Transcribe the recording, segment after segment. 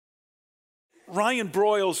Ryan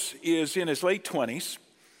Broyles is in his late 20s.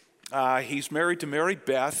 He's married to Mary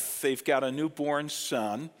Beth. They've got a newborn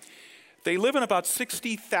son. They live in about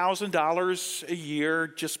 $60,000 a year,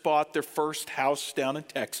 just bought their first house down in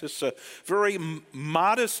Texas, a very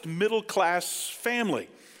modest middle-class family.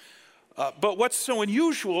 But what's so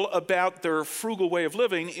unusual about their frugal way of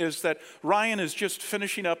living is that Ryan is just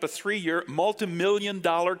finishing up a 3-year,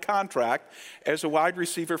 multi-million-dollar contract as a wide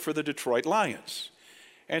receiver for the Detroit Lions.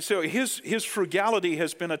 And so his frugality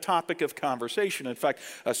has been a topic of conversation. In fact,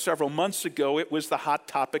 several months ago, it was the hot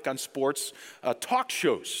topic on sports talk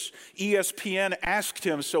shows. ESPN asked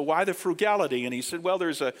him, so why the frugality? And he said, well,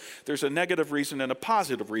 there's a negative reason and a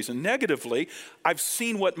positive reason. Negatively, I've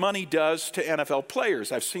seen what money does to NFL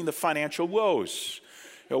players. I've seen the financial woes.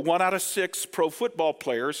 1 out of 6 pro football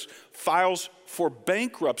players files for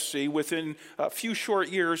bankruptcy within a few short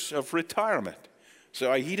years of retirement.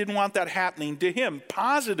 So he didn't want that happening to him.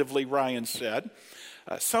 Positively, Ryan said,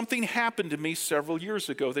 something happened to me several years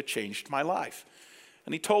ago that changed my life.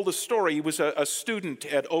 And he told the story. He was a student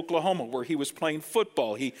at Oklahoma where he was playing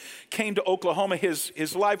football. He came to Oklahoma.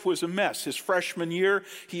 His life was a mess. His freshman year,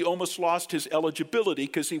 he almost lost his eligibility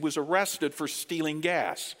because he was arrested for stealing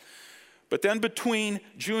gas. But then between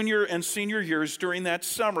junior and senior years during that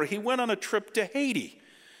summer, he went on a trip to Haiti.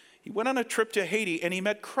 He went on a trip to Haiti and he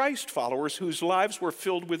met Christ followers whose lives were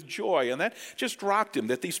filled with joy. And that just rocked him,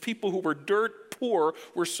 that these people who were dirt poor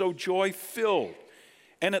were so joy-filled.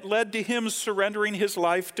 And it led to him surrendering his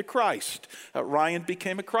life to Christ. Ryan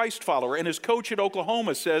became a Christ follower. And his coach at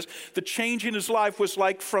Oklahoma says the change in his life was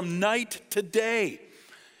like from night to day.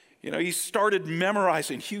 He started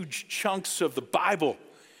memorizing huge chunks of the Bible.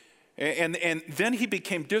 And then he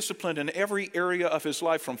became disciplined in every area of his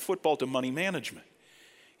life, from football to money management.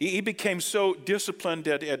 He became so disciplined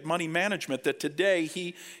at money management that today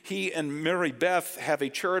he and Mary Beth have a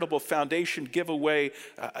charitable foundation give away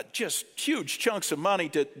just huge chunks of money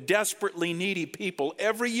to desperately needy people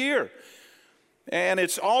every year. And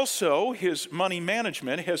it's also, his money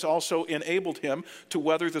management has also enabled him to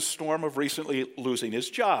weather the storm of recently losing his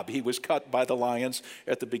job. He was cut by the Lions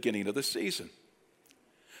at the beginning of the season.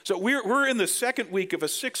 So we're in the second week of a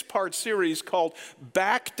 6-part series called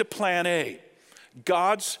Back to Plan A.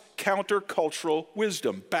 God's countercultural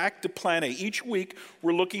wisdom. Back to Plan A. Each week,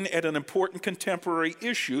 we're looking at an important contemporary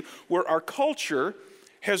issue where our culture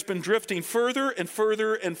has been drifting further and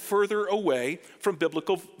further and further away from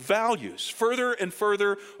biblical values, further and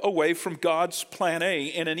further away from God's Plan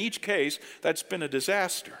A, and in each case, that's been a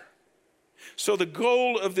disaster. So the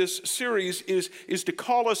goal of this series is to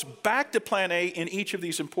call us back to Plan A in each of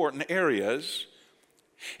these important areas,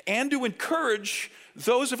 and to encourage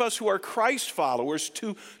those of us who are Christ followers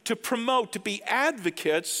to promote, to be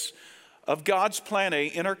advocates of God's Plan A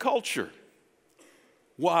in our culture.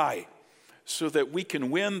 Why? So that we can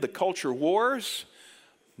win the culture wars?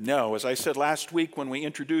 No. As I said last week when we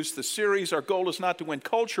introduced the series, our goal is not to win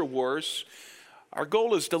culture wars. Our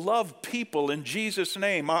goal is to love people in Jesus'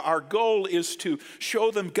 name. Our goal is to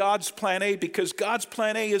show them God's Plan A because God's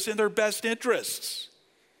Plan A is in their best interests.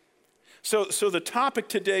 So the topic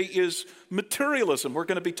today is materialism. We're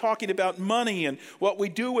going to be talking about money and what we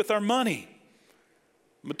do with our money.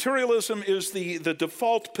 Materialism is the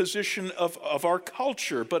default position of our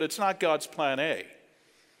culture, but it's not God's Plan A.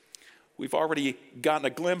 We've already gotten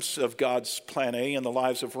a glimpse of God's Plan A in the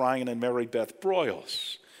lives of Ryan and Mary Beth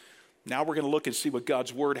Broyles. Now we're going to look and see what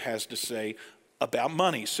God's Word has to say about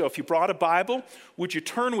money. So if you brought a Bible, would you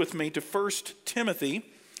turn with me to 1 Timothy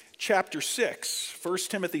chapter 6. 1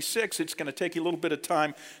 Timothy 6, it's going to take you a little bit of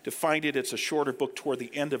time to find it. It's a shorter book toward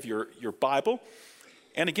the end of your Bible.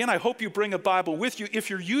 And again, I hope you bring a Bible with you.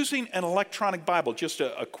 If you're using an electronic Bible, just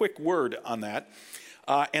a quick word on that.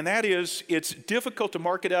 And that is, it's difficult to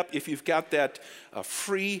mark it up if you've got that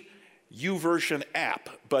free YouVersion app.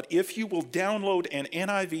 But if you will download an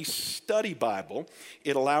NIV study Bible,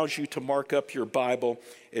 it allows you to mark up your Bible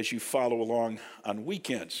as you follow along on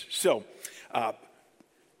weekends. So,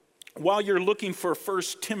 while you're looking for 1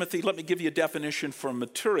 Timothy, let me give you a definition for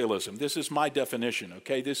materialism. This is my definition,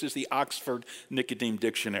 okay? This is the Oxford Nicodemus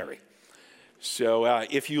Dictionary. So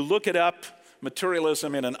if you look it up,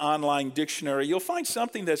 materialism, in an online dictionary, you'll find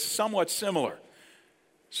something that's somewhat similar.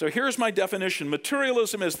 So here's my definition.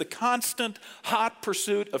 Materialism is the constant, hot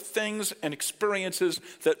pursuit of things and experiences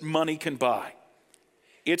that money can buy.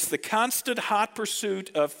 It's the constant hot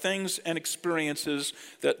pursuit of things and experiences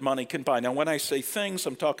that money can buy. Now, when I say things,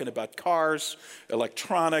 I'm talking about cars,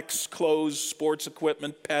 electronics, clothes, sports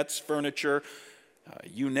equipment, pets, furniture,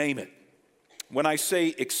 you name it. When I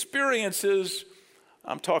say experiences,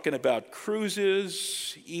 I'm talking about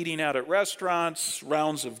cruises, eating out at restaurants,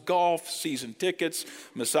 rounds of golf, season tickets,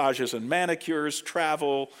 massages and manicures,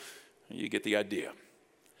 travel. You get the idea.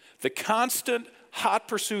 The constant hot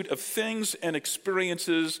pursuit of things and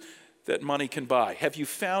experiences that money can buy. Have you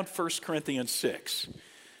found 1 Corinthians 6?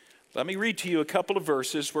 Let me read to you a couple of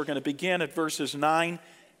verses. We're going to begin at verses 9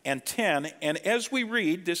 and 10. And as we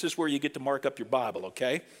read, this is where you get to mark up your Bible,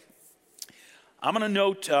 okay? I'm going to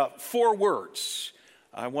note 4 words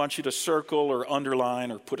I want you to circle or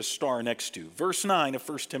underline or put a star next to. Verse 9 of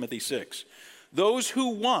 1 Timothy 6. Those who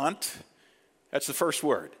want, that's the first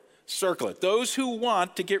word, circle it. Those who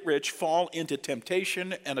want to get rich fall into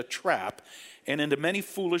temptation and a trap and into many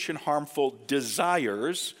foolish and harmful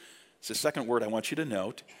desires. It's the second word I want you to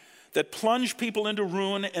note. That plunge people into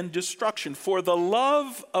ruin and destruction. For the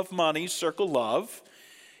love of money, circle love,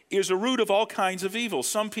 is a root of all kinds of evil.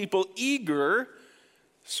 Some people eager,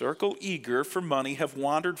 circle eager for money, have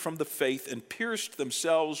wandered from the faith and pierced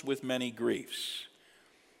themselves with many griefs.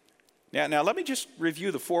 Now let me just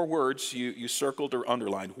review the 4 words you circled or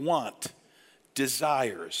underlined. Want,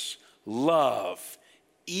 desires, love,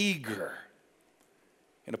 eager.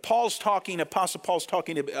 And Apostle Paul's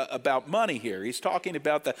talking about money here. He's talking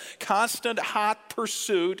about the constant hot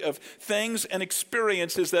pursuit of things and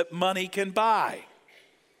experiences that money can buy.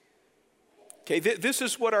 Okay, this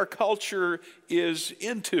is what our culture is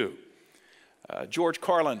into. George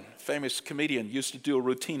Carlin, famous comedian, used to do a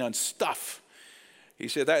routine on stuff. He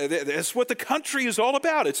said that's what the country is all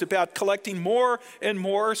about. It's about collecting more and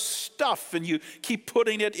more stuff, and you keep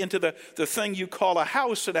putting it into the thing you call a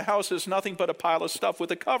house, and a house is nothing but a pile of stuff with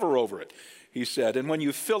a cover over it, he said. And when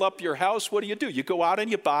you fill up your house, what do? You go out and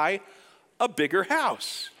you buy a bigger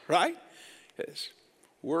house, right? Yes.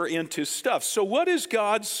 We're into stuff. So what is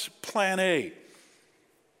God's plan A?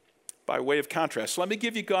 By way of contrast, let me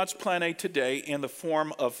give you God's plan A today in the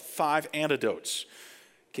form of 5 antidotes.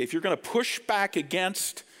 Okay, if you're going to push back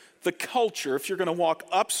against the culture, if you're going to walk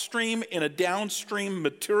upstream in a downstream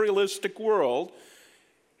materialistic world,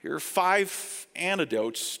 here are 5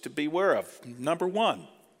 antidotes to be aware of. Number 1,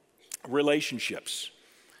 relationships.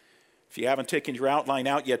 If you haven't taken your outline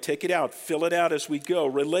out yet, take it out. Fill it out as we go.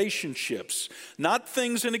 Relationships. Not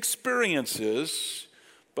things and experiences,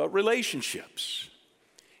 but relationships.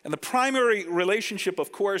 And the primary relationship,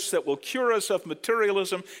 of course, that will cure us of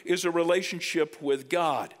materialism is a relationship with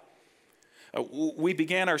God. We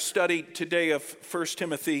began our study today of 1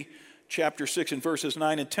 Timothy chapter 6 and verses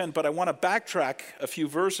 9 and 10, but I want to backtrack a few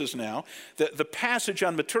verses now. The passage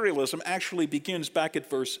on materialism actually begins back at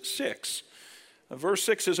verse 6. Verse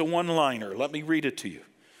 6 is a one-liner. Let me read it to you.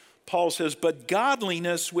 Paul says, "But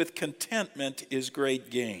godliness with contentment is great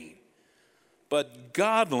gain." But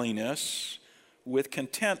godliness with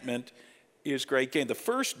contentment is great gain. The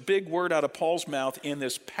first big word out of Paul's mouth in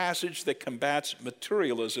this passage that combats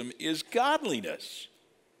materialism is godliness.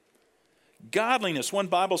 Godliness. One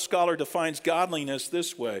Bible scholar defines godliness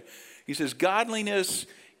this way. He says, godliness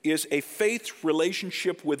is a faith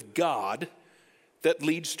relationship with God that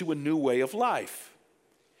leads to a new way of life.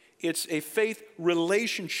 It's a faith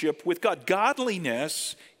relationship with God.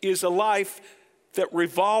 Godliness is a life that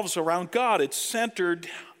revolves around God. It's centered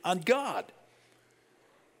on God.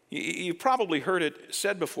 You've probably heard it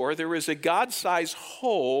said before, there is a God-sized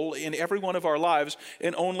hole in every one of our lives,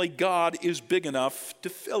 and only God is big enough to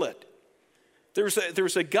fill it.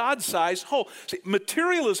 There's a God-sized hole. See,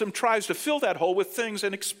 materialism tries to fill that hole with things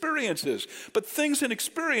and experiences, but things and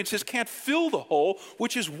experiences can't fill the hole,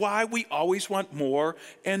 which is why we always want more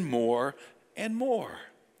and more and more.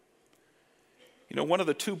 You know, one of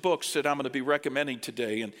the 2 books that I'm going to be recommending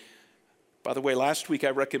today, and by the way, last week I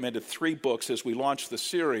recommended 3 books as we launched the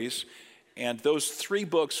series, and those 3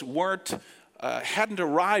 books hadn't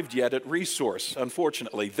arrived yet at Resource,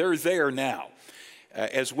 unfortunately. They're there now,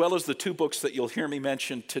 as well as the 2 books that you'll hear me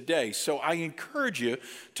mention today. So I encourage you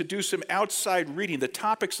to do some outside reading. The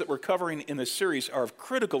topics that we're covering in this series are of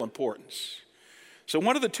critical importance. So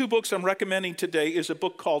one of the 2 books I'm recommending today is a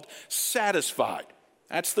book called Satisfied.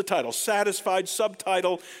 That's the title, Satisfied,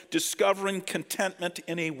 subtitle, Discovering Contentment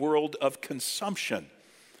in a World of Consumption.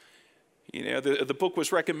 You know, the book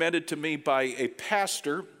was recommended to me by a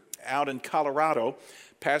pastor out in Colorado,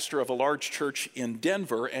 pastor of a large church in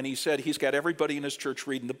Denver, and he said he's got everybody in his church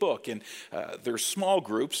reading the book. And there's small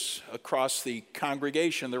groups across the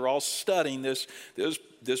congregation. They're all studying this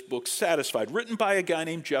book, Satisfied, written by a guy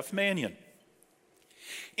named Jeff Manion.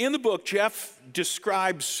 In the book, Jeff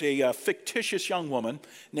describes a fictitious young woman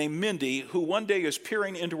named Mindy who one day is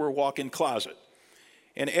peering into her walk-in closet.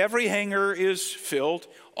 And every hanger is filled.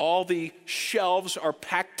 All the shelves are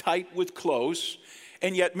packed tight with clothes.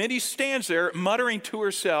 And yet Mindy stands there muttering to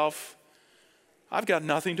herself, I've got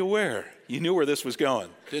nothing to wear. You knew where this was going,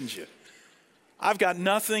 didn't you? I've got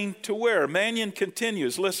nothing to wear. Mannion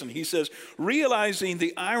continues, listen, he says, realizing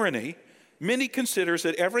the irony, Mindy considers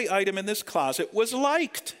that every item in this closet was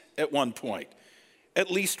liked at one point, at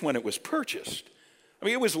least when it was purchased. I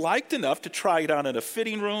mean, it was liked enough to try it on in a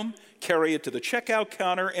fitting room, carry it to the checkout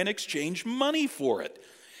counter, and exchange money for it.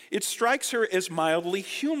 It strikes her as mildly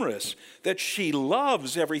humorous that she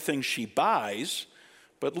loves everything she buys,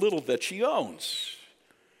 but little that she owns.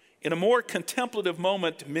 In a more contemplative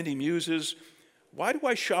moment, Mindy muses, why do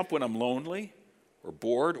I shop when I'm lonely or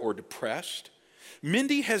bored or depressed?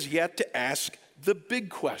 Mindy has yet to ask the big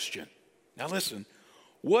question. Now listen,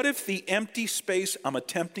 what if the empty space I'm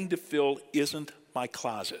attempting to fill isn't my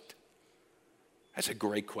closet? That's a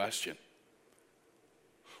great question.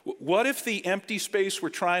 What if the empty space we're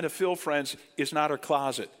trying to fill, friends, is not our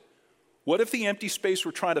closet? What if the empty space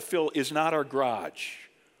we're trying to fill is not our garage?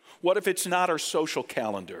 What if it's not our social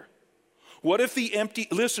calendar? What if the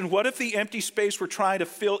empty space we're trying to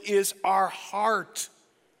fill is our heart?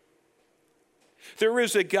 There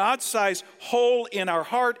is a God-sized hole in our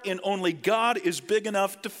heart, and only God is big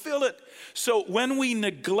enough to fill it. So when we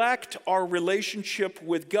neglect our relationship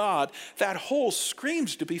with God, that hole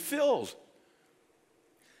screams to be filled,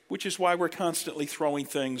 which is why we're constantly throwing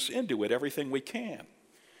things into it, everything we can.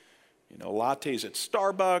 You know, lattes at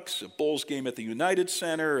Starbucks, a Bulls game at the United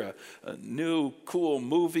Center, a new cool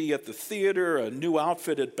movie at the theater, a new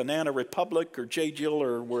outfit at Banana Republic or J. Jill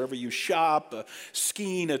or wherever you shop,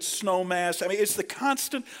 skiing at Snowmass. I mean, it's the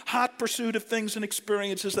constant hot pursuit of things and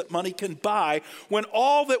experiences that money can buy when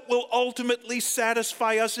all that will ultimately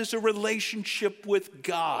satisfy us is a relationship with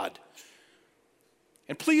God.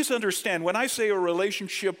 And please understand, when I say a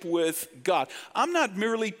relationship with God, I'm not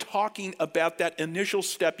merely talking about that initial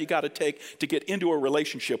step you got to take to get into a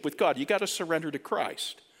relationship with God. You got to surrender to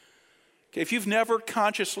Christ. Okay, if you've never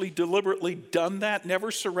consciously, deliberately done that,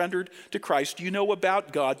 never surrendered to Christ, you know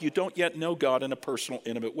about God, you don't yet know God in a personal,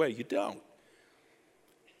 intimate way. You don't.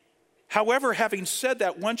 However, having said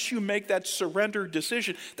that, once you make that surrender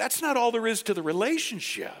decision, that's not all there is to the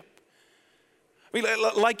relationship. I mean,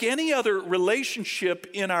 like any other relationship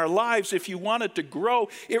in our lives, if you want it to grow,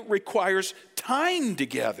 it requires time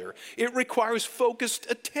together. It requires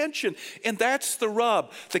focused attention. And that's the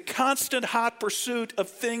rub. The constant hot pursuit of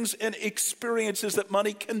things and experiences that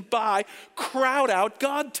money can buy crowd out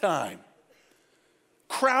God time.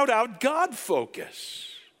 Crowd out God focus.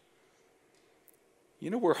 You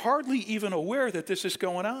know, we're hardly even aware that this is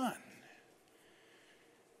going on.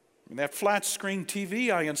 And that flat screen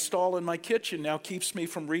TV I install in my kitchen now keeps me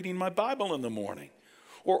from reading my Bible in the morning.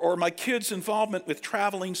 Or my kids' involvement with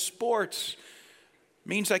traveling sports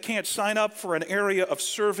means I can't sign up for an area of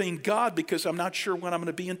serving God because I'm not sure when I'm going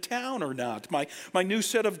to be in town or not. My new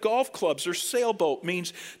set of golf clubs or sailboat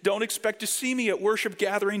means don't expect to see me at worship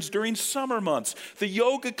gatherings during summer months. The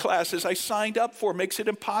yoga classes I signed up for makes it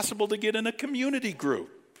impossible to get in a community group.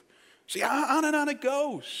 See, on and on it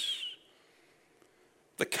goes.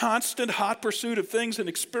 The constant hot pursuit of things and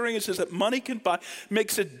experiences that money can buy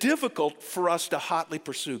makes it difficult for us to hotly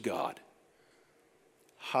pursue God.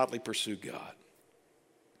 Hotly pursue God.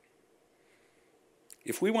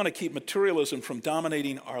 If we want to keep materialism from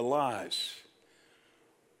dominating our lives,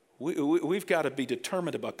 we've got to be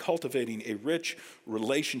determined about cultivating a rich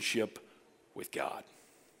relationship with God.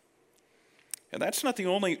 And that's not the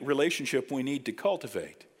only relationship we need to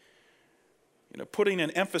cultivate. You know, putting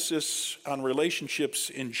an emphasis on relationships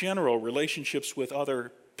in general, relationships with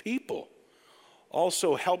other people,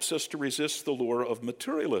 also helps us to resist the lure of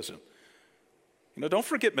materialism. You know, don't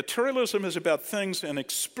forget, materialism is about things and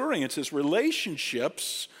experiences.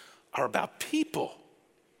 Relationships are about people.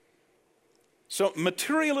 So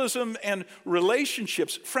materialism and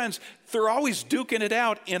relationships, friends, they're always duking it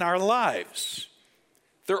out in our lives.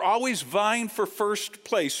 They're always vying for first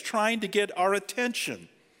place, trying to get our attention.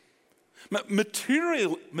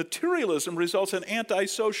 Materialism results in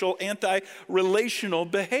antisocial, anti-relational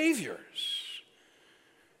behaviors.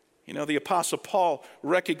 You know, the Apostle Paul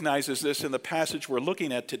recognizes this in the passage we're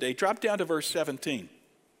looking at today. Drop down to verse 17.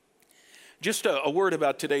 Just a word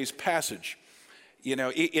about today's passage. You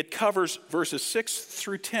know, it covers verses 6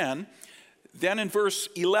 through 10. Then in verse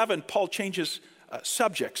 11, Paul changes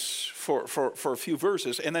subjects for a few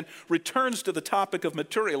verses and then returns to the topic of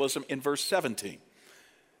materialism in verse 17.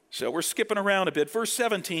 So we're skipping around a bit. Verse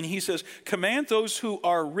 17, he says, command those who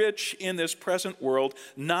are rich in this present world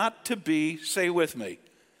not to be, say with me,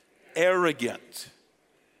 arrogant.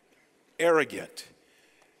 Arrogant.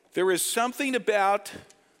 There is something about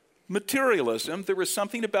materialism. There was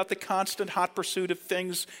something about the constant hot pursuit of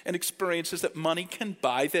things and experiences that money can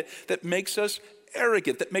buy that makes us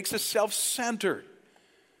arrogant, that makes us self-centered.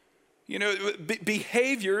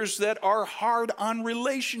 Behaviors that are hard on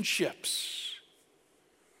relationships.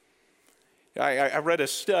 I read a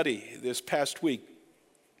study this past week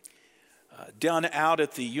done out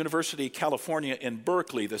at the University of California in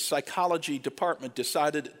Berkeley. The psychology department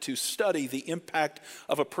decided to study the impact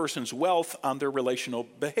of a person's wealth on their relational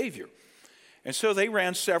behavior. And so they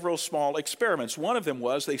ran several small experiments. One of them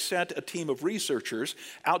was they sent a team of researchers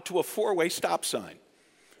out to a four-way stop sign.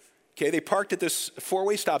 Okay, they parked at this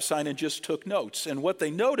four-way stop sign and just took notes. And what they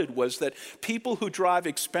noted was that people who drive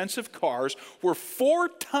expensive cars were 4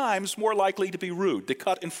 times more likely to be rude, to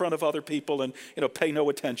cut in front of other people and pay no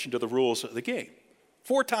attention to the rules of the game.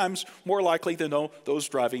 4 times more likely than those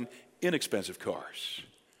driving inexpensive cars.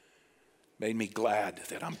 Made me glad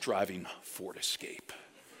that I'm driving Ford Escape.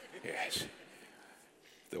 Yes.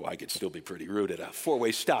 Though I could still be pretty rude at a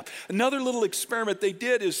four-way stop. Another little experiment they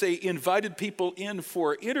did is they invited people in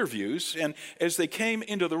for interviews, and as they came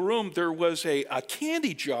into the room, there was a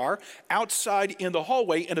candy jar outside in the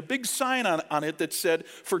hallway and a big sign on it that said,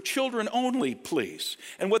 "For children only, please."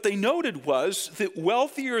 And what they noted was that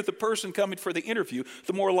wealthier the person coming for the interview,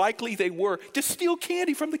 the more likely they were to steal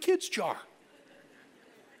candy from the kids' jar.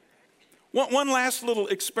 One last little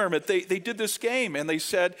experiment. They did this game, and they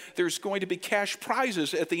said there's going to be cash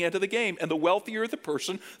prizes at the end of the game. And the wealthier the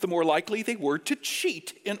person, the more likely they were to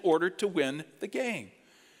cheat in order to win the game.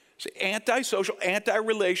 So antisocial,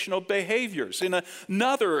 anti-relational behaviors. In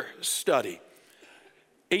another study,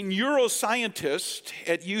 a neuroscientist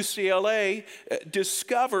at UCLA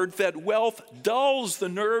discovered that wealth dulls the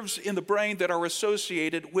nerves in the brain that are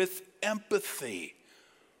associated with empathy.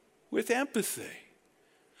 With empathy.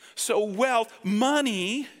 So wealth,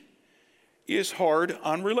 money, is hard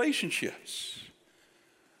on relationships.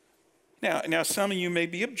 Now, some of you may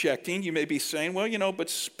be objecting. You may be saying, well, but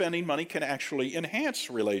spending money can actually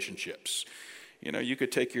enhance relationships. You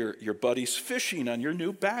could take your buddies fishing on your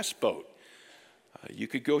new bass boat. You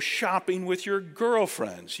could go shopping with your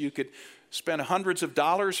girlfriends. You could spend hundreds of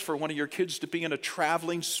dollars for one of your kids to be in a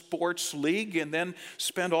traveling sports league and then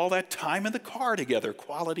spend all that time in the car together,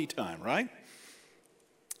 quality time, right?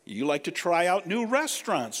 You like to try out new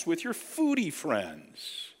restaurants with your foodie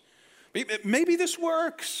friends. Maybe this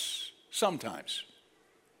works sometimes.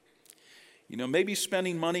 Maybe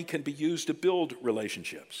spending money can be used to build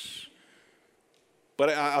relationships. But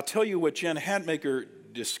I'll tell you what Jen Hatmaker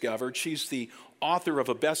discovered. She's the author of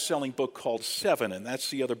a best-selling book called 7, and that's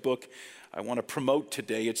the other book I want to promote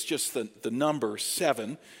today. It's just the number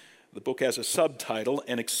 7. The book has a subtitle,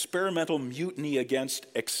 An Experimental Mutiny Against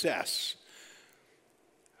Excess.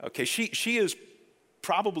 Okay, she is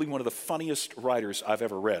probably one of the funniest writers I've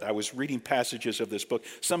ever read. I was reading passages of this book.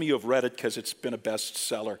 Some of you have read it because it's been a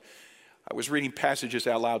bestseller. I was reading passages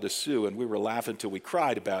out loud to Sue, and we were laughing till we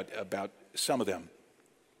cried about some of them.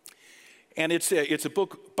 And it's a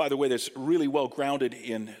book, by the way, that's really well grounded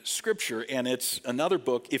in Scripture, and it's another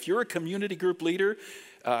book. If you're a community group leader,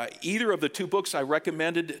 either of the 2 books I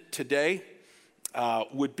recommended today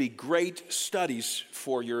would be great studies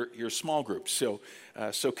for your small group. So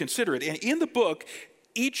consider it. And in the book,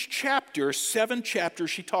 each chapter, 7 chapters,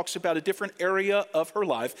 she talks about a different area of her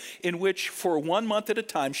life in which for 1 month at a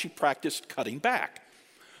time she practiced cutting back.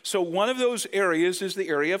 So one of those areas is the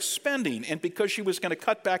area of spending. And because she was going to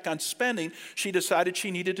cut back on spending, she decided she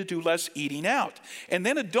needed to do less eating out. And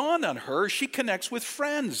then it dawned on her, she connects with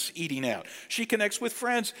friends eating out. She connects with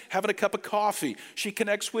friends having a cup of coffee. She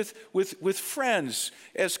connects with friends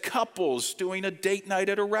as couples doing a date night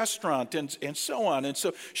at a restaurant and so on. And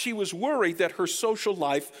so she was worried that her social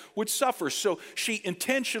life would suffer. So she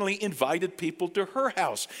intentionally invited people to her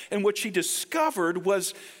house. And what she discovered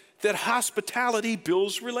was that hospitality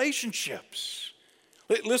builds relationships.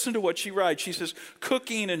 Listen to what she writes. She says,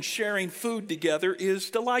 cooking and sharing food together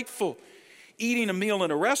is delightful. Eating a meal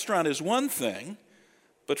in a restaurant is one thing,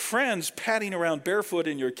 but friends padding around barefoot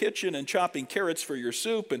in your kitchen and chopping carrots for your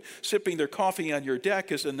soup and sipping their coffee on your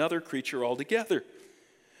deck is another creature altogether.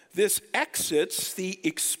 This exits the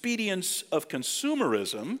expedience of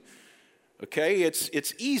consumerism. Okay,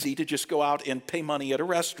 it's easy to just go out and pay money at a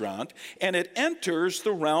restaurant, and it enters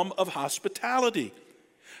the realm of hospitality.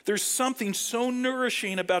 There's something so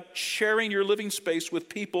nourishing about sharing your living space with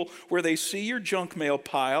people where they see your junk mail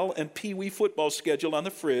pile and pee-wee football schedule on the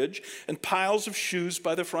fridge and piles of shoes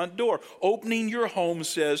by the front door. Opening your home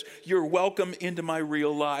says, "You're welcome into my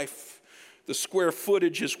real life." The square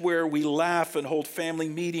footage is where we laugh and hold family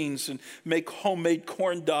meetings and make homemade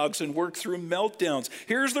corn dogs and work through meltdowns.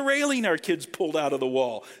 Here's the railing our kids pulled out of the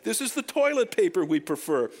wall. This is the toilet paper we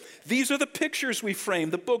prefer. These are the pictures we frame,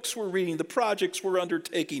 the books we're reading, the projects we're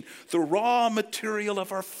undertaking, the raw material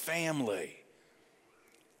of our family.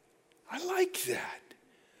 I like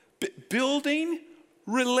that. Building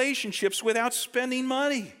relationships without spending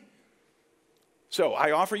money. So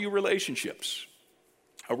I offer you relationships.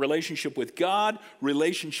 A relationship with God,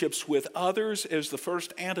 relationships with others as the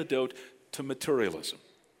first antidote to materialism.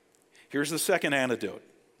 Here's the second antidote.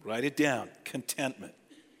 Write it down. Contentment.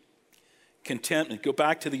 Contentment. Go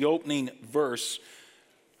back to the opening verse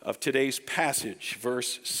of today's passage,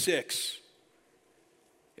 verse 6.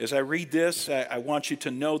 As I read this, I want you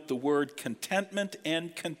to note the word contentment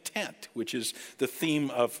and content, which is the theme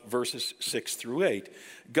of verses 6 through 8.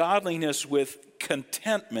 Godliness with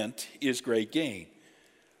contentment is great gain.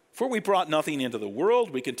 For we brought nothing into the world,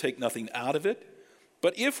 we can take nothing out of it.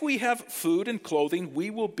 But if we have food and clothing, we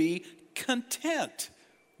will be content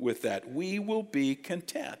with that. We will be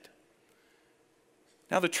content.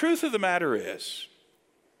 Now, the truth of the matter is,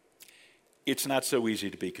 it's not so easy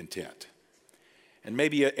to be content. And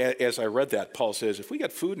maybe as I read that, Paul says, if we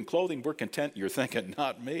got food and clothing, we're content. You're thinking,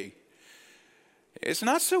 not me. It's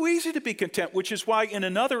not so easy to be content, which is why in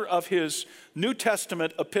another of his New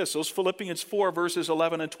Testament epistles, Philippians 4, verses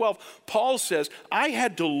 11 and 12, Paul says, I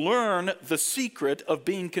had to learn the secret of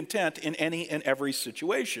being content in any and every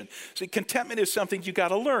situation. See, contentment is something you got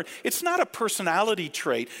to learn. It's not a personality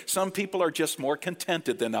trait. Some people are just more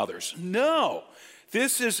contented than others. No,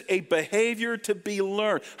 this is a behavior to be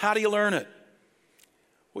learned. How do you learn it?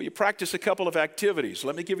 Well, you practice a couple of activities.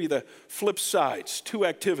 Let me give you the flip sides, 2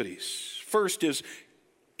 activities. First is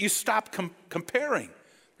you stop comparing.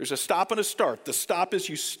 There's a stop and a start. The stop is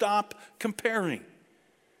you stop comparing.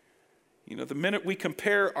 You know, the minute we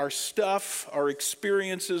compare our stuff, our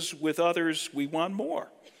experiences with others, we want more.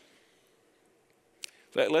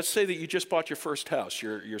 Let's say that you just bought your first house,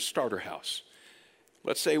 your starter house.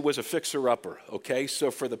 Let's say it was a fixer-upper, okay? So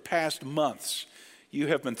for the past months, you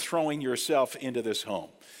have been throwing yourself into this home.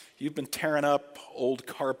 You've been tearing up old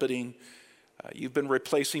carpeting. You've been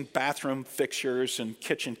replacing bathroom fixtures and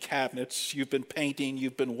kitchen cabinets. You've been painting.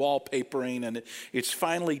 You've been wallpapering. And it's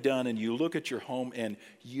finally done. And you look at your home and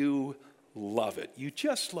you love it. You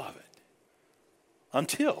just love it.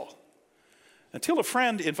 Until a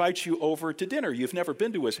friend invites you over to dinner. You've never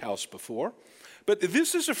been to his house before. But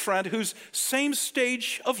this is a friend who's same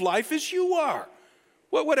stage of life as you are.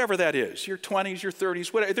 Well, whatever that is, your 20s, your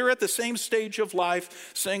 30s, whatever, they're at the same stage of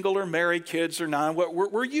life, single or married, kids or not,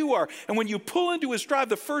 where you are. And when you pull into his drive,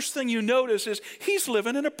 the first thing you notice is he's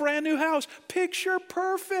living in a brand new house. Picture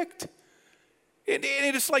perfect. And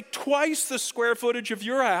it's like twice the square footage of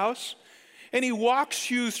your house. And he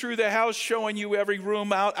walks you through the house, showing you every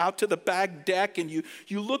room out to the back deck. And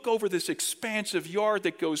you look over this expansive yard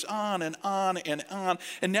that goes on and on and on.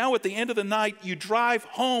 And now at the end of the night, you drive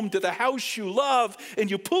home to the house you love.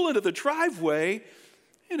 And you pull into the driveway.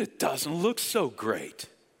 And it doesn't look so great.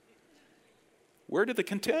 Where did the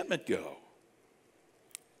contentment go?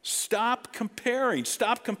 Stop comparing.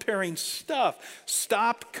 Stop comparing stuff.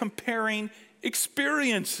 Stop comparing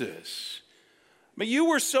experiences. But you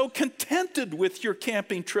were so contented with your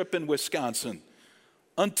camping trip in Wisconsin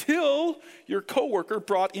until your coworker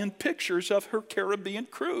brought in pictures of her Caribbean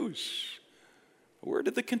cruise. Where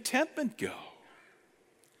did the contentment go?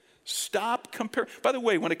 Stop comparing. By the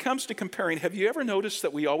way, when it comes to comparing, have you ever noticed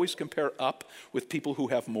that we always compare up with people who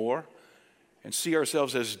have more and see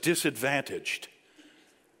ourselves as disadvantaged?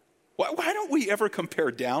 Why don't we ever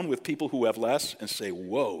compare down with people who have less and say,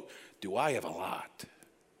 whoa, do I have a lot?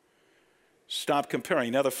 Stop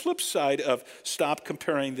comparing. Now, the flip side of stop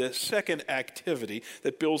comparing, the second activity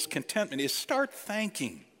that builds contentment is start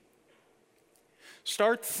thanking.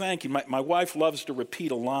 Start thanking. My wife loves to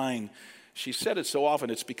repeat a line. She said it so often,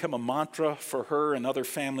 it's become a mantra for her, and other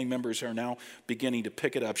family members are now beginning to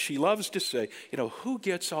pick it up. She loves to say, who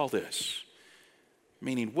gets all this?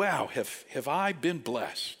 Meaning, wow, have I been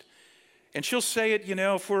blessed? And she'll say it,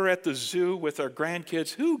 if we're at the zoo with our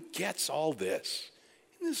grandkids, who gets all this?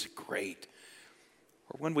 Isn't this great?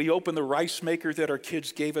 Or when we open the rice maker that our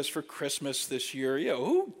kids gave us for Christmas this year,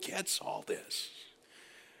 who gets all this?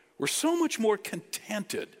 We're so much more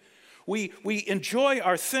contented. We enjoy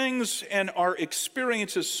our things and our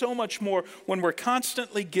experiences so much more when we're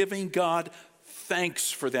constantly giving God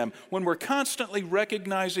thanks for them, when we're constantly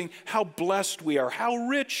recognizing how blessed we are, how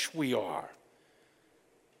rich we are.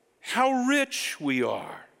 How rich we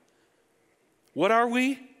are. What are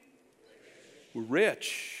we? We're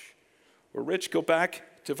rich. We're rich. Go back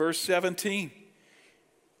to verse 17.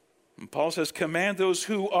 And Paul says, command those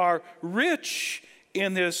who are rich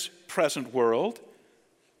in this present world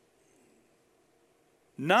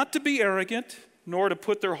not to be arrogant, nor to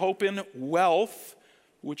put their hope in wealth,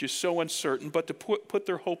 which is so uncertain, but to put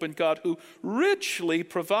their hope in God, who richly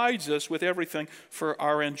provides us with everything for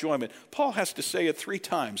our enjoyment. Paul has to say it 3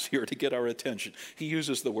 times here to get our attention. He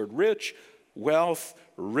uses the word rich, wealth,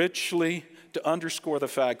 richly, to underscore the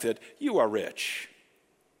fact that you are rich.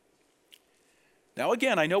 Now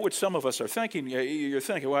again, I know what some of us are thinking. You're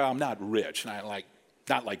thinking, well, I'm not rich. Not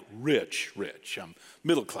like rich. I'm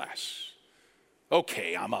middle class.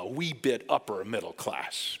 Okay, I'm a wee bit upper middle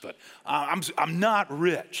class, but I'm not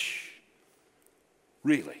rich.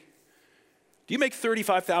 Really. Do you make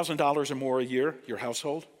 $35,000 or more a year, your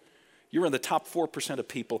household? You're in the top 4% of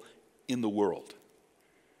people in the world.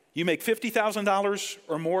 You make $50,000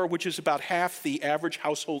 or more, which is about half the average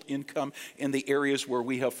household income in the areas where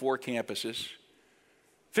we have 4 campuses.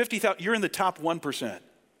 50,000, you're in the top 1%.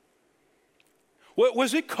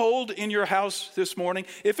 Was it cold in your house this morning?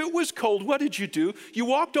 If it was cold, what did you do? You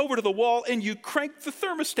walked over to the wall and you cranked the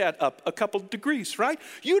thermostat up a couple degrees, right?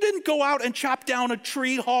 You didn't go out and chop down a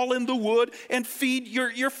tree, haul in the wood, and feed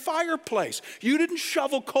your fireplace. You didn't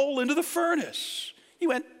shovel coal into the furnace. You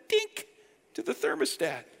went dink to the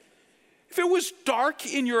thermostat. If it was dark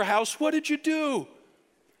in your house, what did you do?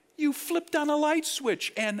 You flipped on a light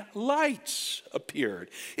switch and lights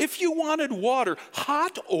appeared. If you wanted water,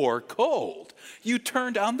 hot or cold, you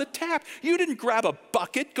turned on the tap. You didn't grab a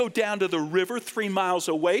bucket, go down to the river 3 miles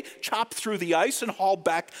away, chop through the ice and haul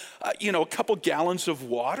back, a couple gallons of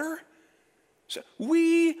water. So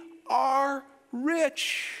we are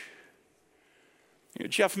rich.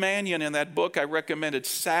 Jeff Mannion, in that book I recommended,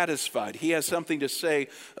 Satisfied, he has something to say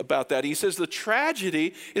about that. He says, the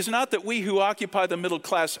tragedy is not that we who occupy the middle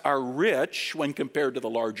class are rich when compared to the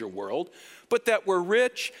larger world, but that we're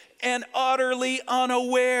rich and utterly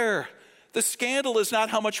unaware. The scandal is not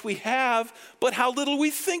how much we have, but how little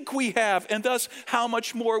we think we have, and thus how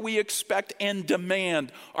much more we expect and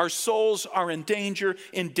demand. Our souls are in danger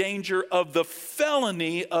of the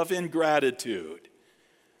felony of ingratitude.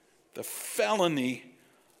 The felony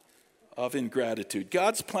of ingratitude.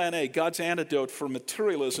 God's plan A, God's antidote for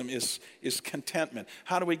materialism is contentment.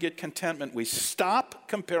 How do we get contentment? We stop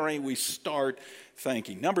comparing, we start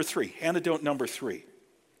thanking. Antidote number 3,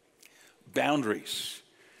 boundaries.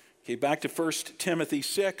 Okay, back to 1 Timothy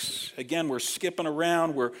 6. Again, we're skipping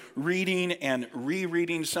around. We're reading and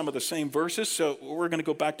rereading some of the same verses. So we're going to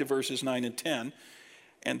go back to verses 9 and 10.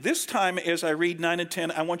 And this time, as I read 9 and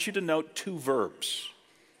 10, I want you to note 2 verbs.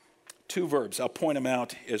 2 verbs. I'll point them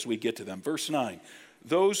out as we get to them. Verse 9.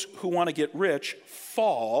 Those who want to get rich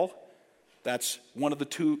fall. That's one of the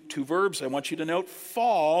two verbs I want you to note.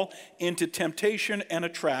 Fall into temptation and a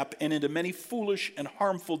trap and into many foolish and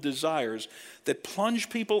harmful desires that plunge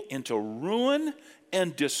people into ruin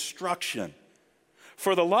and destruction.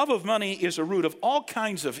 For the love of money is a root of all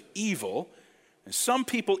kinds of evil. And some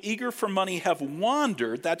people eager for money have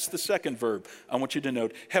wandered. That's the second verb I want you to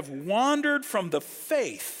note. Have wandered from the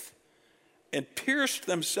faith and pierced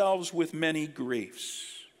themselves with many griefs.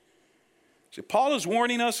 So Paul is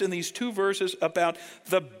warning us in these 2 verses about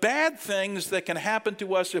the bad things that can happen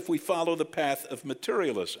to us if we follow the path of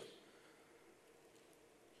materialism.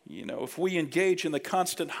 If we engage in the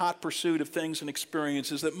constant hot pursuit of things and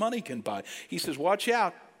experiences that money can buy. He says, watch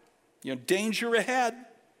out, danger ahead.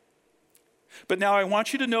 But now I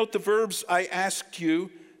want you to note the verbs I asked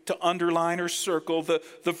you to underline or circle, the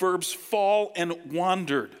verbs fall and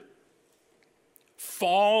wandered.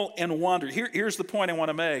 Fall and wander. Here's the point I want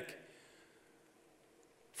to make.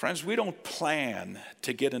 Friends, we don't plan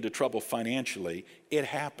to get into trouble financially. It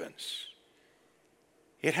happens.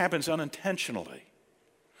 It happens unintentionally.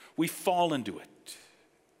 We fall into it.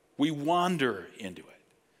 We wander into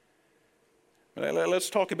it. Let's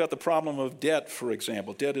talk about the problem of debt, for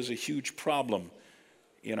example. Debt is a huge problem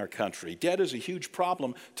in our country. Debt is a huge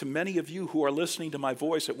problem to many of you who are listening to my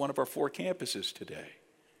voice at one of our 4 campuses today.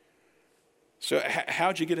 So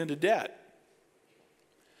how'd you get into debt?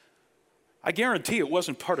 I guarantee it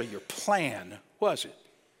wasn't part of your plan, was it?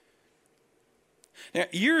 Now,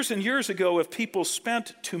 years and years ago, if people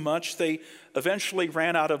spent too much, they eventually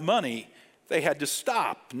ran out of money. They had to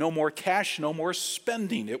stop. No more cash, no more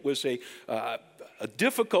spending. It was a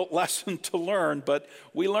difficult lesson to learn, but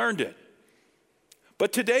we learned it.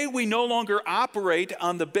 But today we no longer operate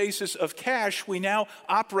on the basis of cash. We now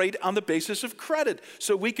operate on the basis of credit.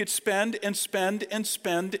 So we could spend and spend and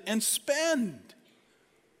spend and spend.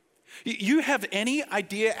 You have any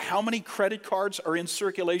idea how many credit cards are in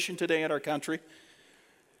circulation today in our country?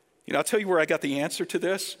 I'll tell you where I got the answer to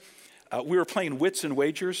this. We were playing Wits and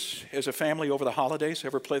Wagers as a family over the holidays.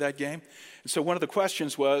 Ever play that game? And so one of the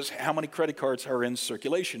questions was, how many credit cards are in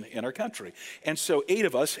circulation in our country? And so 8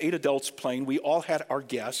 of us, 8 adults playing, we all had our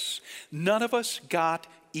guesses. None of us got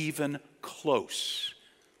even close.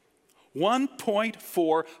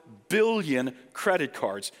 1.4 billion credit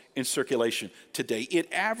cards in circulation today.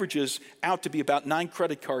 It averages out to be about 9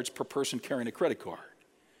 credit cards per person carrying a credit card.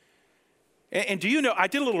 And do you know, I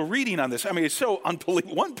did a little reading on this. I mean, it's so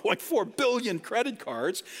unbelievable. 1.4 billion credit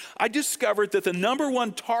cards. I discovered that the number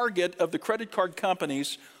one target of the credit card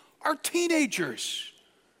companies are teenagers.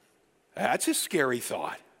 That's a scary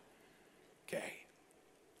thought. Okay.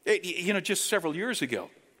 Just several years ago,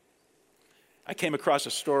 I came across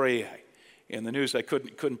a story in the news I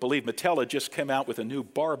couldn't believe. Mattel had just come out with a new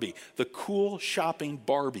Barbie, the Cool Shopping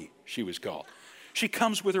Barbie, she was called. She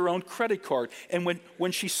comes with her own credit card, and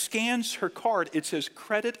when she scans her card, it says,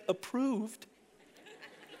 credit approved.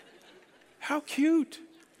 How cute.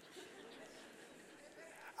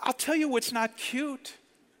 I'll tell you what's not cute.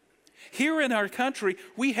 Here in our country,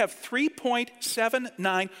 we have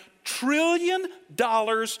 $3.79 trillion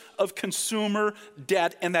of consumer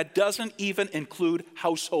debt, and that doesn't even include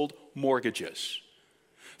household mortgages.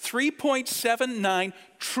 $3.79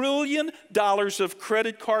 trillion of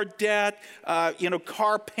credit card debt,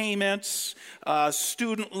 car payments,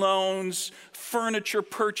 student loans, furniture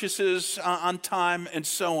purchases on time, and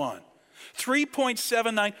so on.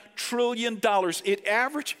 $3.79 trillion. It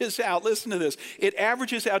averages out, listen to this, it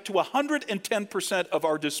averages out to 110% of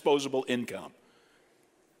our disposable income.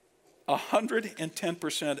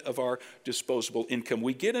 110% of our disposable income.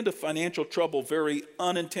 We get into financial trouble very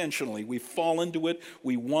unintentionally. We fall into it,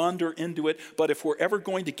 we wander into it, but if we're ever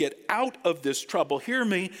going to get out of this trouble, hear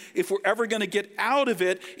me, if we're ever going to get out of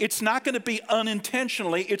it, it's not going to be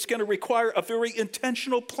unintentionally, it's going to require a very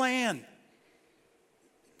intentional plan.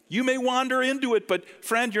 You may wander into it, but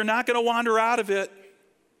friend, you're not going to wander out of it.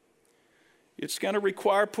 It's going to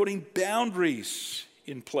require putting boundaries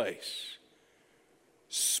in place.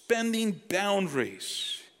 Spending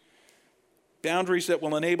boundaries. Boundaries that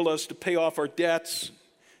will enable us to pay off our debts,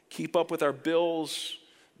 keep up with our bills.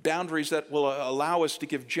 Boundaries that will allow us to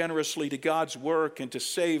give generously to God's work and to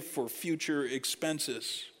save for future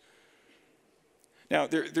expenses. Now,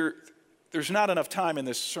 there's not enough time in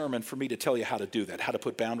this sermon for me to tell you how to do that, how to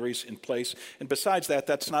put boundaries in place. And besides that,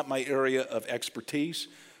 that's not my area of expertise.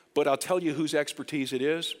 But I'll tell you whose expertise it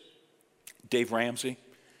is. Dave Ramsey.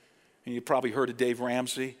 And you probably heard of Dave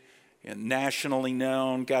Ramsey, and nationally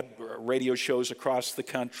known, got radio shows across the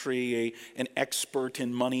country, an expert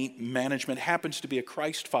in money management, happens to be a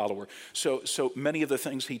Christ follower. So many of the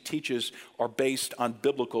things he teaches are based on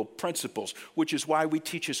biblical principles, which is why we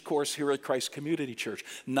teach his course here at Christ Community Church.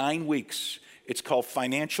 9 weeks. It's called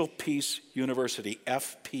Financial Peace University,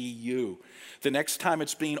 FPU. The next time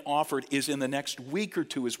it's being offered is in the next week or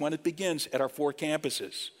two, is when it begins at our 4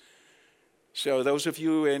 campuses. So those of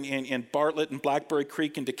you in Bartlett and Blackberry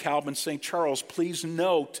Creek and DeKalb and St. Charles, please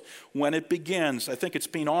note when it begins. I think it's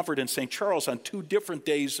being offered in St. Charles on 2 different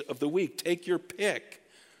days of the week. Take your pick.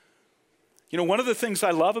 One of the things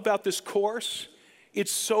I love about this course,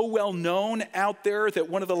 it's so well known out there that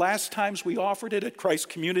one of the last times we offered it at Christ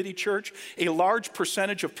Community Church, a large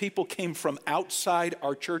percentage of people came from outside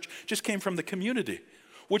our church, just came from the community.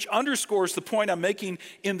 Which underscores the point I'm making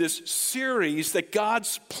in this series that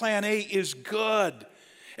God's plan A is good.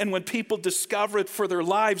 And when people discover it for their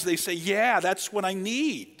lives, they say, yeah, that's what I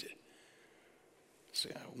need.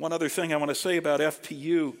 So one other thing I want to say about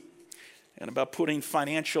FPU and about putting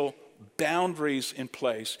financial boundaries in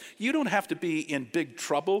place. You don't have to be in big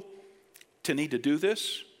trouble to need to do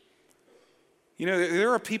this.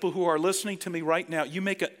 There are people who are listening to me right now. You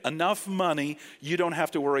make enough money, you don't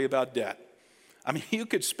have to worry about debt. I mean, you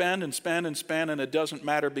could spend and spend and spend, and it doesn't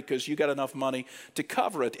matter because you got enough money to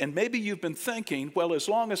cover it. And maybe you've been thinking, well, as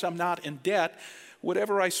long as I'm not in debt,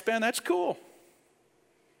 whatever I spend, that's cool.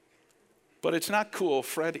 But it's not cool,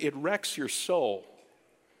 Fred. It wrecks your soul.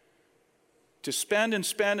 To spend and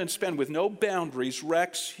spend and spend with no boundaries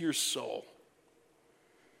wrecks your soul.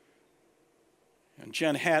 And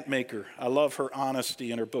Jen Hatmaker, I love her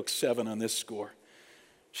honesty in her book 7 on this score.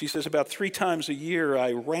 She says, about 3 times a year,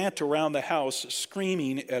 I rant around the house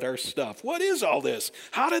screaming at our stuff. What is all this?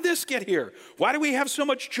 How did this get here? Why do we have so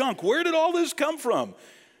much junk? Where did all this come from?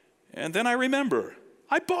 And then I remember,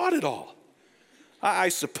 I bought it all. I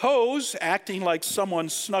suppose acting like someone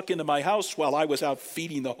snuck into my house while I was out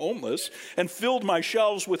feeding the homeless and filled my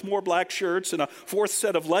shelves with more black shirts and a 4th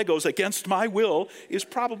set of Legos against my will is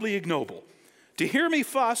probably ignoble. To hear me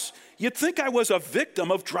fuss, you'd think I was a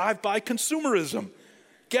victim of drive-by consumerism.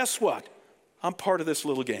 guess what? I'm part of this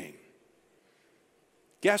little game.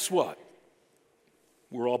 Guess what?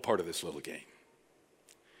 We're all part of this little game.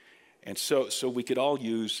 And so we could all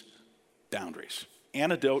use boundaries.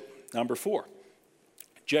 Antidote number 4,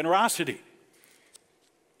 generosity.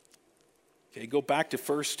 Okay, go back to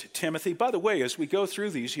 1 Timothy. By the way, as we go through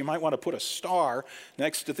these, you might want to put a star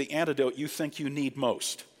next to the antidote you think you need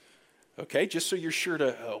most. Okay, just so you're sure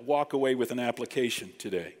to walk away with an application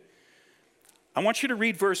today. I want you to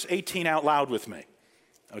read verse 18 out loud with me.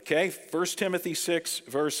 Okay, 1 Timothy 6,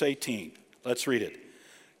 verse 18. Let's read it.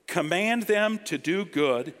 Command them to do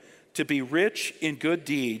good, to be rich in good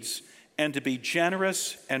deeds, and to be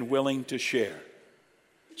generous and willing to share.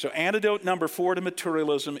 So antidote number 4 to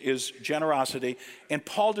materialism is generosity, and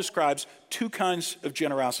Paul describes 2 kinds of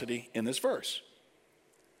generosity in this verse.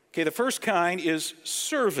 Okay, the first kind is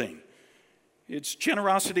serving. It's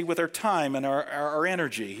generosity with our time and our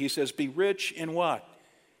energy. He says, be rich in what?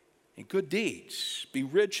 In good deeds. Be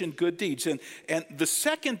rich in good deeds. And the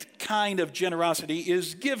second kind of generosity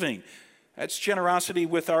is giving. That's generosity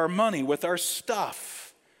with our money, with our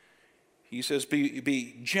stuff. He says,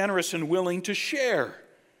 be generous and willing to share.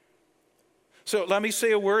 So let me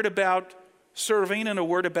say a word about serving and a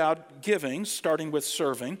word about giving, starting with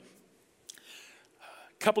serving.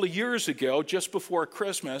 A couple of years ago, just before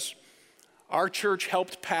Christmas, our church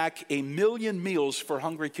helped pack 1 million meals for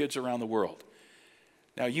hungry kids around the world.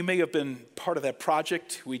 Now, you may have been part of that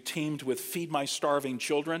project. We teamed with Feed My Starving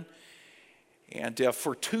Children. And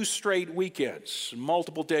for 2 straight weekends,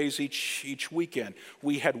 multiple days each weekend,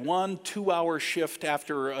 we had 1 2-hour shift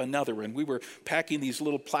after another. And we were packing these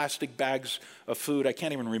little plastic bags of food. I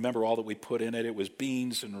can't even remember all that we put in it. It was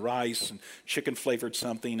beans and rice and chicken-flavored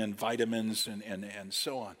something and vitamins and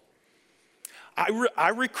so on. I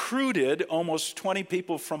recruited almost 20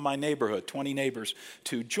 people from my neighborhood, 20 neighbors,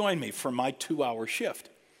 to join me for my 2-hour shift.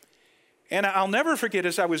 And I'll never forget,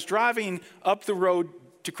 as I was driving up the road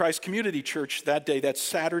to Christ Community Church that day, that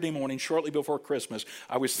Saturday morning, shortly before Christmas,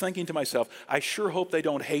 I was thinking to myself, I sure hope they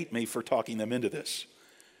don't hate me for talking them into this.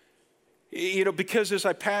 You know, because as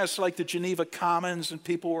I passed like the Geneva Commons and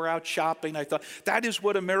people were out shopping, I thought, that is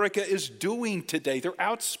what America is doing today. They're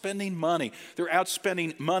out spending money. They're out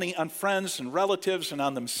spending money on friends and relatives and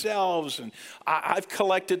on themselves. And I've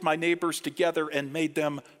collected my neighbors together and made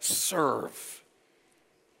them serve.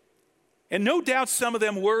 And no doubt some of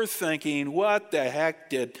them were thinking, what the heck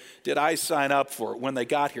did I sign up for when they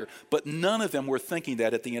got here? But none of them were thinking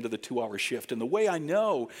that at the end of the 2-hour shift. And the way I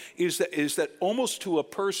know is that almost to a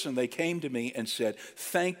person they came to me and said,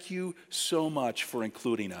 thank you so much for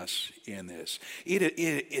including us in this. It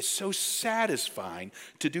is so satisfying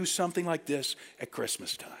to do something like this at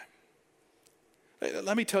Christmas time.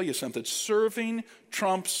 Let me tell you something. Serving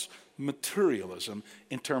trumps materialism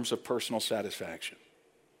in terms of personal satisfaction.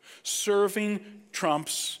 Serving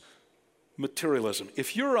trumps materialism.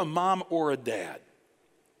 If you're a mom or a dad,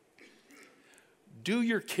 do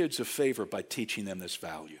your kids a favor by teaching them this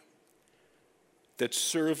value, that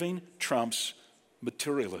serving trumps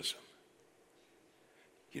materialism.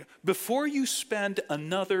 You know, before you spend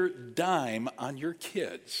another dime on your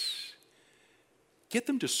kids, get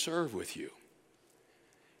them to serve with you.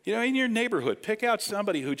 You know, in your neighborhood, pick out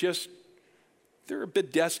somebody who they're a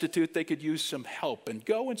bit destitute, they could use some help, and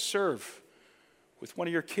go and serve with one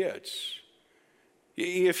of your kids.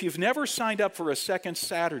 If you've never signed up for a second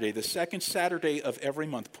Saturday, the second Saturday of every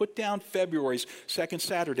month, put down February's second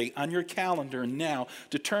Saturday on your calendar now.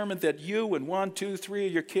 Determine that you and 1, 2, 3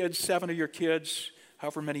 of your kids, 7 of your kids,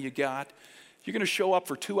 however many you got, you're going to show up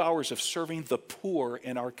for 2 hours of serving the poor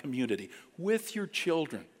in our community with your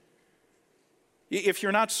children. If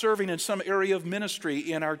you're not serving in some area of ministry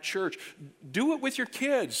in our church, do it with your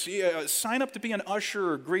kids. Sign up to be an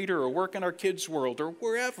usher or greeter or work in our kids' world or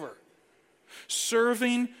wherever.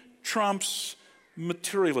 Serving trumps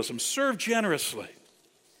materialism. Serve generously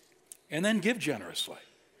and then give generously.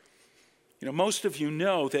 You know, most of you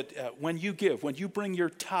know that when you give, when you bring your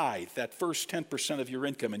tithe, that first 10% of your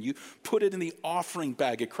income, and you put it in the offering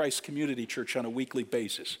bag at Christ Community Church on a weekly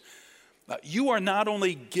basis, you are not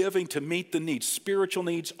only giving to meet the needs, spiritual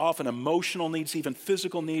needs, often emotional needs, even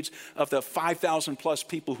physical needs of the 5,000 plus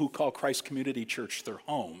people who call Christ Community Church their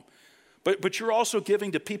home, but you're also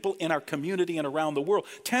giving to people in our community and around the world.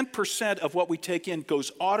 10% of what we take in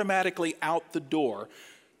goes automatically out the door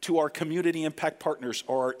to our community impact partners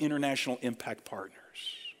or our international impact partners.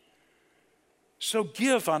 So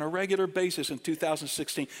give on a regular basis in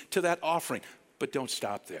 2016 to that offering, but don't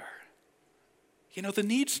stop there. You know, the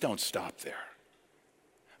needs don't stop there.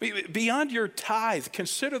 Beyond your tithe,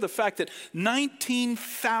 consider the fact that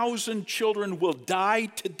 19,000 children will die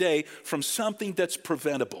today from something that's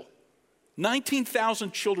preventable.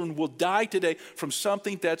 19,000 children will die today from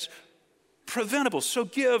something that's preventable. So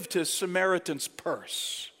give to Samaritan's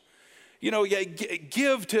Purse.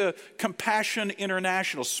 Give to Compassion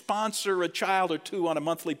International. Sponsor a child or two on a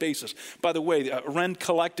monthly basis. By the way, Ren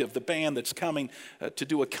Collective, the band that's coming to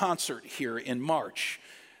do a concert here in March,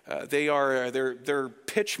 they're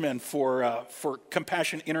pitchmen for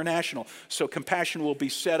Compassion International. So Compassion will be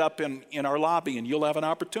set up in our lobby, and you'll have an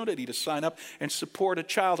opportunity to sign up and support a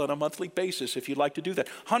child on a monthly basis if you'd like to do that.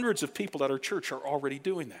 Hundreds of people at our church are already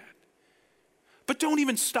doing that. But don't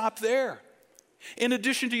even stop there. In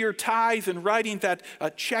addition to your tithe and writing that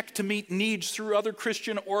check to meet needs through other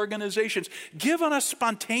Christian organizations, give on a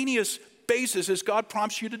spontaneous basis as God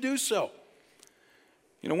prompts you to do so.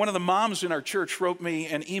 One of the moms in our church wrote me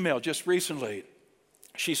an email just recently.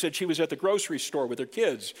 She said she was at the grocery store with her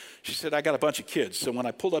kids. She said, I got a bunch of kids. So when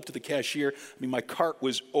I pulled up to the cashier, my cart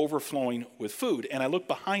was overflowing with food. And I looked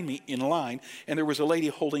behind me in line, and there was a lady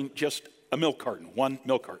holding just a milk carton, one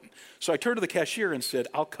milk carton. So I turned to the cashier and said,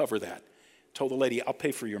 I'll cover that. Told the lady, I'll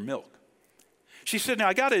pay for your milk. She said, now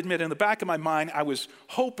I got to admit, in the back of my mind, I was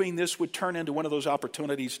hoping this would turn into one of those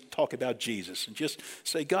opportunities to talk about Jesus and just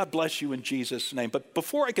say, God bless you in Jesus' name. But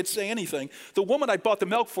before I could say anything, the woman I bought the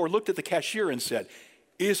milk for looked at the cashier and said,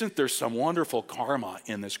 isn't there some wonderful karma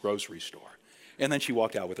in this grocery store? And then she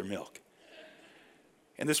walked out with her milk.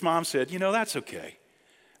 And this mom said, that's okay.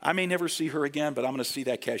 I may never see her again, but I'm going to see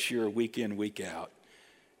that cashier week in, week out.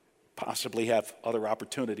 Possibly have other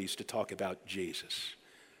opportunities to talk about Jesus.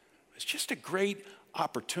 It's just a great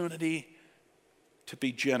opportunity to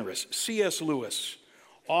be generous. C.S. Lewis,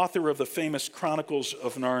 author of the famous Chronicles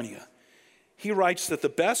of Narnia, he writes that the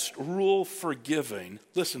best rule for giving,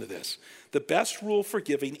 listen to this, the best rule for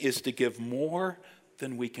giving is to give more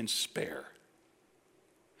than we can spare.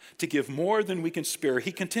 To give more than we can spare.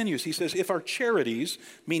 He continues, he says, if our charities,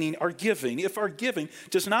 meaning our giving, if our giving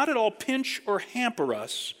does not at all pinch or hamper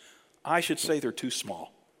us, I should say they're too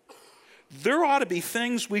small. There ought to be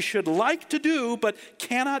things we should like to do but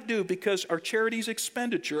cannot do because our charity's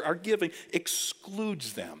expenditure, our giving,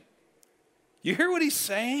 excludes them. You hear what he's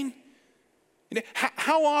saying?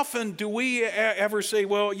 How often do we ever say,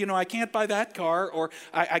 well, I can't buy that car, or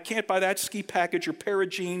I can't buy that ski package or pair of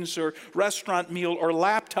jeans or restaurant meal or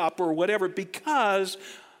laptop or whatever because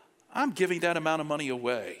I'm giving that amount of money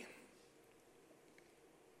away.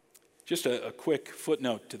 Just a quick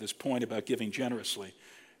footnote to this point about giving generously,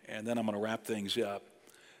 and then I'm going to wrap things up.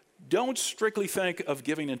 Don't strictly think of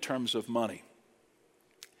giving in terms of money.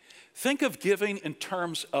 Think of giving in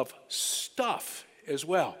terms of stuff as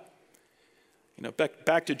well.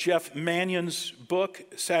 Back to Jeff Mannion's book,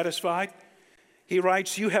 Satisfied. He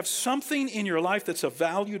writes, you have something in your life that's of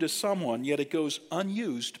value to someone, yet it goes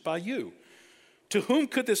unused by you. To whom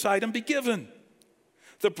could this item be given?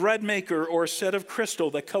 The bread maker or set of crystal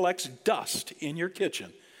that collects dust in your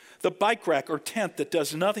kitchen. The bike rack or tent that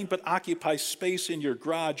does nothing but occupy space in your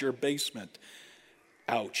garage or basement.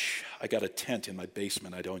 Ouch, I got a tent in my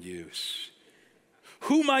basement I don't use.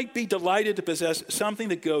 Who might be delighted to possess something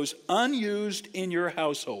that goes unused in your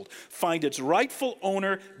household? Find its rightful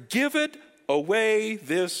owner, give it away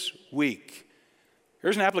this week.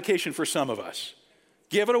 Here's an application for some of us.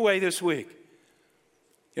 Give it away this week.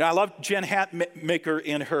 I love Jen Hatmaker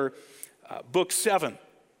in her book 7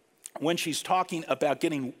 when she's talking about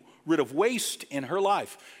getting rid of waste in her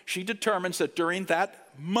life. She determines that during that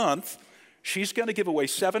month, she's going to give away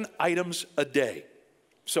 7 items a day.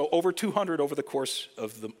 So over 200 over the course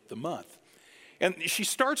of the month. And she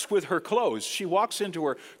starts with her clothes. She walks into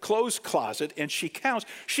her clothes closet and she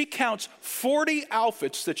counts 40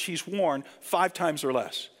 outfits that she's worn 5 times or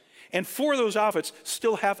less. And 4 of those outfits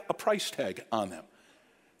still have a price tag on them.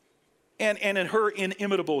 And in her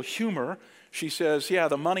inimitable humor, she says, yeah,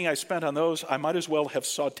 the money I spent on those, I might as well have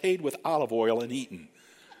sauteed with olive oil and eaten.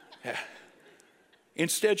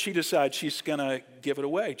 Instead, she decides she's going to give it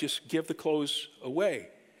away. Just give the clothes away.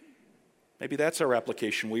 Maybe that's our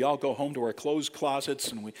application. We all go home to our clothes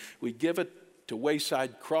closets and we give it to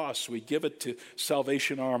Wayside Cross. We give it to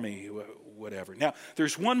Salvation Army, whatever. Now,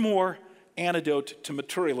 there's one more antidote to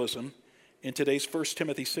materialism in today's 1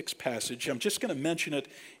 Timothy 6 passage. I'm just going to mention it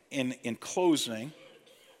in closing.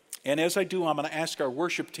 And as I do, I'm going to ask our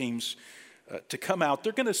worship teams to come out.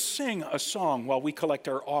 They're going to sing a song while we collect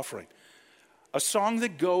our offering. A song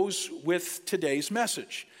that goes with today's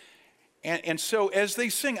message. And so as they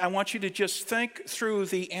sing, I want you to just think through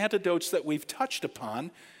the antidotes that we've touched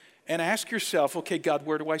upon and ask yourself, okay, God,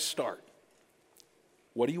 where do I start?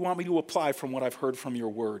 What do you want me to apply from what I've heard from your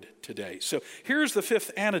word today? So here's the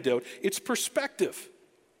fifth antidote. It's perspective.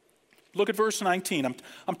 Look at verse 19.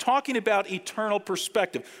 I'm talking about eternal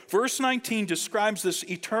perspective. Verse 19 describes this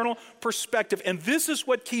eternal perspective, and this is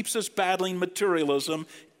what keeps us battling materialism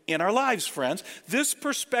in our lives, friends. This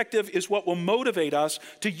perspective is what will motivate us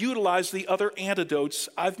to utilize the other antidotes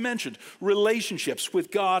I've mentioned: relationships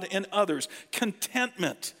with God and others,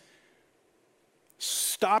 contentment,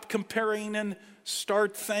 stop comparing and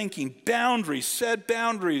start thanking, boundaries, set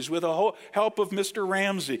boundaries with the help of Mr.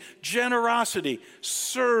 Ramsey, generosity,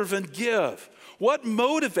 serve and give. What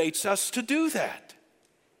motivates us to do that?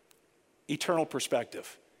 Eternal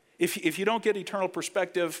perspective. If you don't get eternal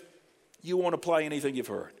perspective, you won't apply anything you've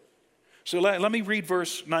heard. So let me read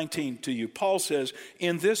verse 19 to you. Paul says,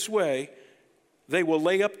 "In this way, they will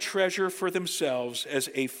lay up treasure for themselves as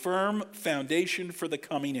a firm foundation for the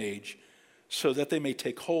coming age, so that they may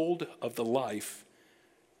take hold of the life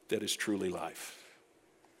that is truly life."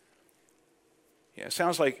 Yeah, it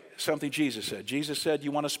sounds like something Jesus said. Jesus said,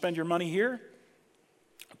 you want to spend your money here?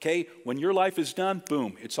 Okay, when your life is done,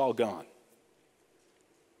 boom, it's all gone.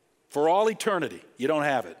 For all eternity, you don't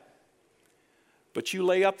have it. But you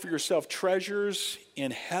lay up for yourself treasures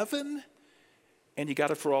in heaven, and you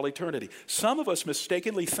got it for all eternity. Some of us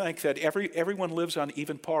mistakenly think that everyone lives on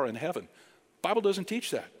even par in heaven. The Bible doesn't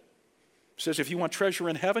teach that. It says if you want treasure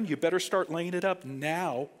in heaven, you better start laying it up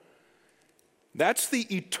now. That's the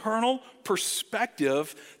eternal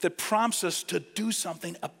perspective that prompts us to do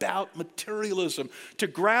something about materialism, to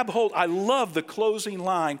grab hold. I love the closing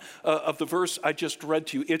line of the verse I just read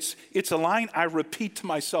to you. It's a line I repeat to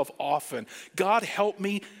myself often. God, help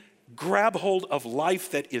me grab hold of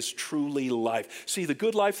life that is truly life. See, the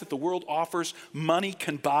good life that the world offers, money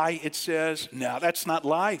can buy, it says. No, that's not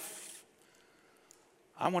life.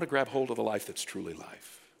 I want to grab hold of the life that's truly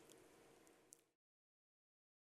life.